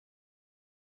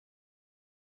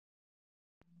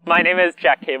My name is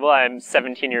Jack Cable. I'm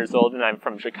 17 years old and I'm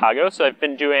from Chicago. So I've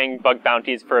been doing bug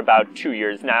bounties for about 2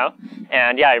 years now.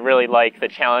 And yeah, I really like the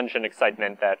challenge and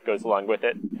excitement that goes along with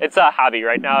it. It's a hobby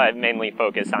right now. I mainly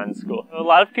focus on school. A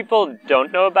lot of people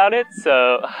don't know about it,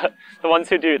 so the ones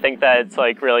who do think that it's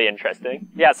like really interesting.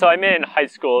 Yeah, so I'm in high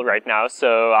school right now,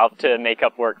 so I'll have to make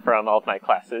up work from all of my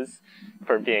classes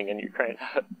for being in Ukraine.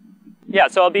 Yeah,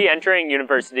 so I'll be entering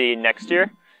university next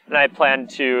year. And I plan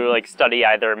to study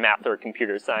either math or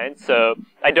computer science. So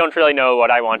I don't really know what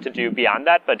I want to do beyond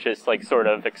that, but just sort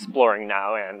of exploring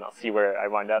now, and I'll see where I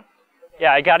wind up.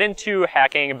 Yeah, I got into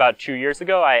hacking about 2 years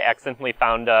ago. I accidentally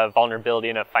found a vulnerability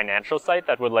in a financial site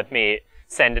that would let me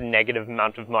send a negative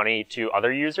amount of money to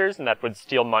other users, and that would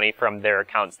steal money from their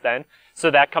accounts then. So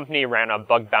that company ran a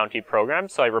bug bounty program,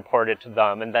 so I reported to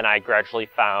them, and then I gradually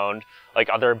found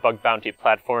other bug bounty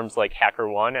platforms like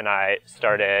HackerOne, and I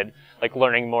started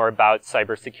learning more about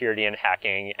cybersecurity and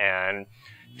hacking and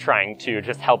trying to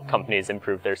just help companies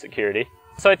improve their security.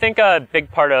 So I think a big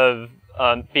part of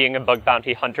being a bug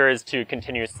bounty hunter is to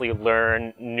continuously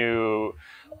learn new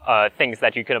things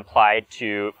that you can apply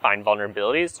to find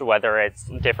vulnerabilities, so whether it's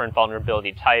different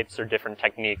vulnerability types or different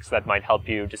techniques that might help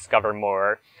you discover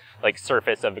more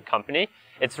surface of a company.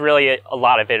 It's really, a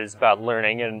lot of it is about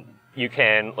learning, and you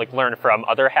can learn from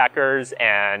other hackers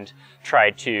and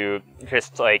try to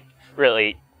just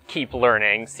really keep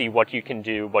learning, see what you can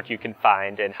do, what you can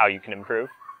find, and how you can improve.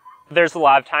 There's a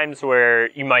lot of times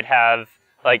where you might have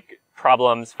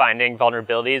problems finding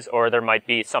vulnerabilities, or there might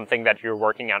be something that you're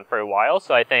working on for a while.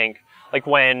 So I think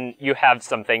when you have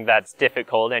something that's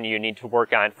difficult and you need to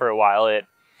work on it for a while, it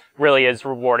really is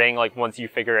rewarding once you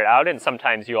figure it out, and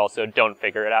sometimes you also don't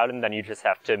figure it out, and then you just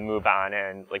have to move on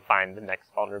and find the next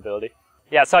vulnerability.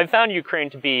 Yeah, so I found Ukraine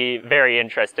to be very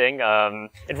interesting.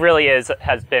 It really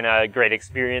has been a great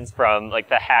experience, from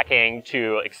the hacking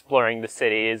to exploring the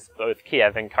cities, both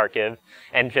Kiev and Kharkiv,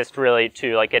 and just really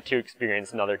to get to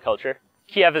experience another culture.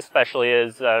 Kiev especially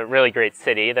is a really great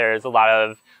city. There's a lot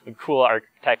of cool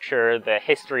architecture. The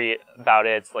history about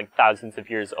it's thousands of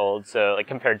years old. So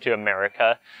compared to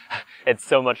America, it's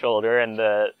so much older, and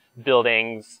the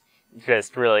buildings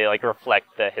just really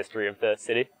reflect the history of the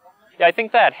city. Yeah, I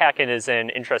think that Hacken is an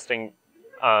interesting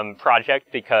project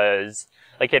because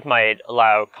it might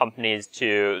allow companies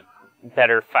to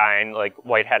better find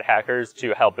white hat hackers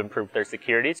to help improve their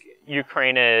security.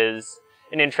 Ukraine is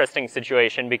an interesting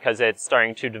situation because it's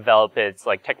starting to develop its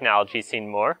technology scene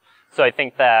more. So I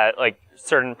think that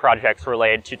certain projects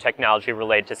related to technology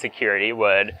related to security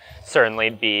would certainly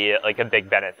be a big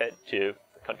benefit to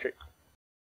the country.